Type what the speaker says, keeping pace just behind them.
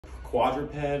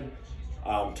quadruped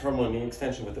terminal knee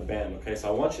extension with a band, okay? So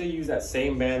I want you to use that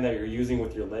same band that you're using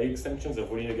with your leg extensions. If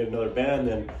we need to get another band,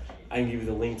 then I can give you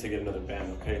the link to get another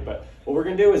band, okay? But what we're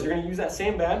gonna do is you're gonna use that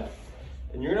same band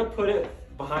and you're gonna put it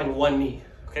behind one knee,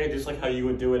 okay? Just like how you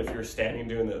would do it if you were standing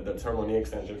doing the terminal knee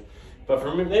extension. But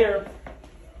from there,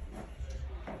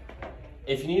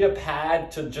 if you need a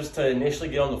pad to initially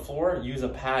get on the floor, use a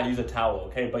pad, use a towel,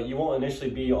 okay? But you won't initially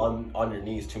be on your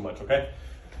knees too much, okay?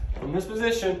 From this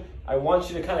position, I want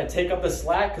you to kind of take up the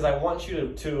slack because I want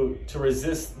you to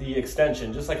resist the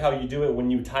extension, just like how you do it when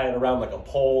you tie it around like a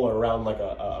pole or around like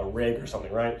a rig or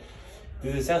something, right?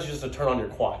 This is essentially just a turn on your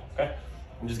quad, okay?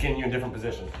 I'm just getting you in different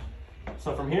positions.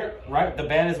 So from here, right, the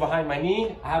band is behind my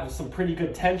knee. I have some pretty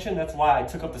good tension. That's why I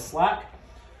took up the slack.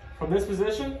 From this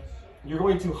position, you're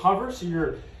going to hover, so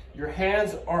your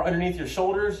hands are underneath your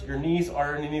shoulders, your knees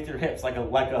are underneath your hips, like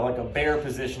a bear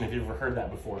position if you've ever heard that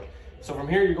before. So from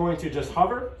here, you're going to just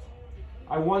hover.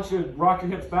 I want you to rock your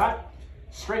hips back,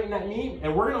 straighten that knee,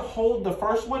 and we're gonna hold the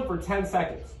first one for 10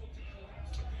 seconds.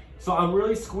 So I'm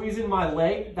really squeezing my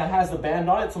leg that has the band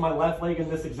on it, so my left leg in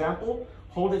this example.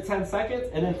 Hold it 10 seconds,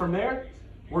 and then from there,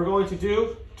 we're going to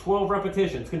do 12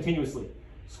 repetitions continuously,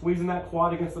 squeezing that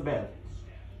quad against the band.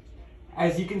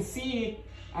 As you can see,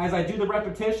 as I do the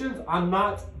repetitions, I'm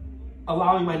not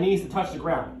allowing my knees to touch the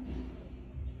ground.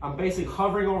 I'm basically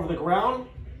hovering over the ground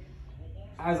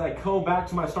as I go back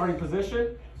to my starting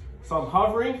position. So I'm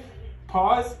hovering,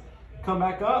 pause, come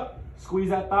back up, squeeze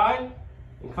that thigh,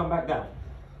 and come back down.